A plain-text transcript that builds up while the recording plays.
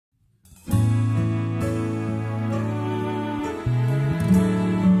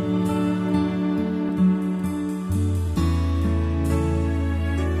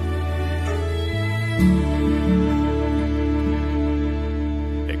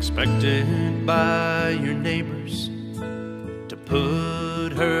expected by your neighbors to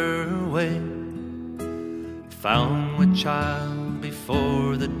put her away. Found with child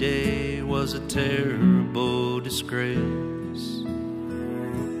before the day was a terrible disgrace.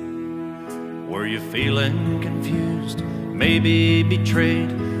 Were you feeling confused, maybe betrayed,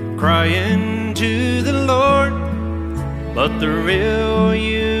 crying to the Lord? But the real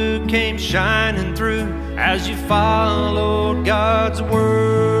you came shining through as you followed God's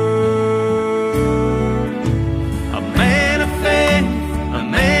word. A man of faith, a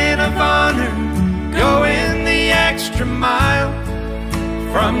man of honor, going the extra mile.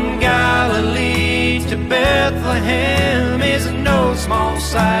 From Galilee to Bethlehem is no small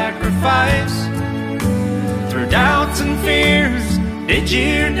sacrifice. Through doubts and fears, did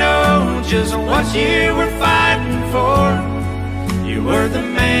you know just what you were fighting for? You were the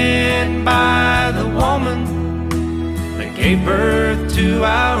man by the woman that gave birth to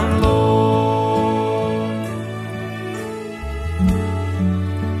our Lord.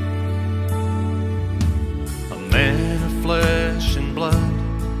 A man of flesh and blood,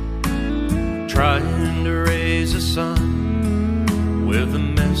 trying to raise a son with the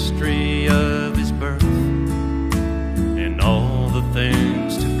mystery of his birth and all the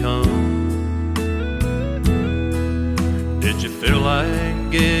things to come. Did you feel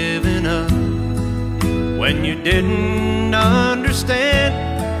like giving up when you didn't understand?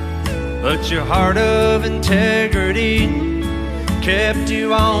 But your heart of integrity kept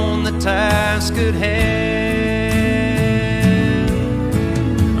you on the task at hand.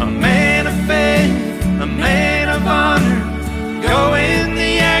 A man of faith, a man of honor, going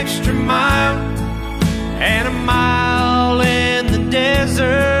the extra mile. And a mile in the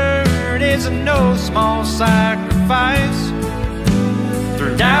desert is no small sacrifice.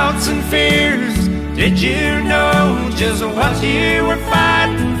 Through doubts and fears, did you know just what you were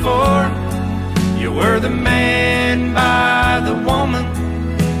fighting for? You were the man by the woman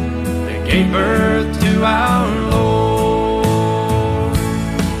that gave birth to our Lord.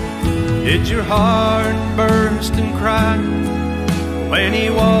 Did your heart burst and cry when he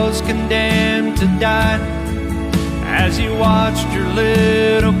was condemned to die, as you watched your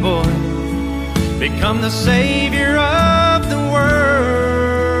little boy become the Savior of the world?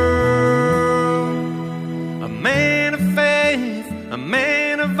 A man of faith, a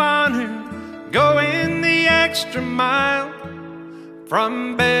man of honor, going the extra mile.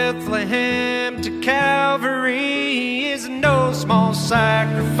 From Bethlehem to Calvary is no small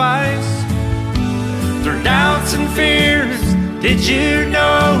sacrifice. Through doubts and fears, did you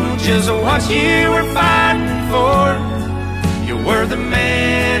know just what you were fighting for? You were the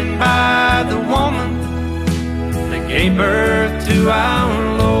man by the woman that gave birth to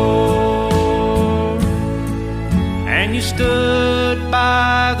our Lord. And you stood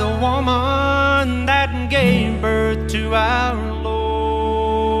by the woman that gave birth to our Lord.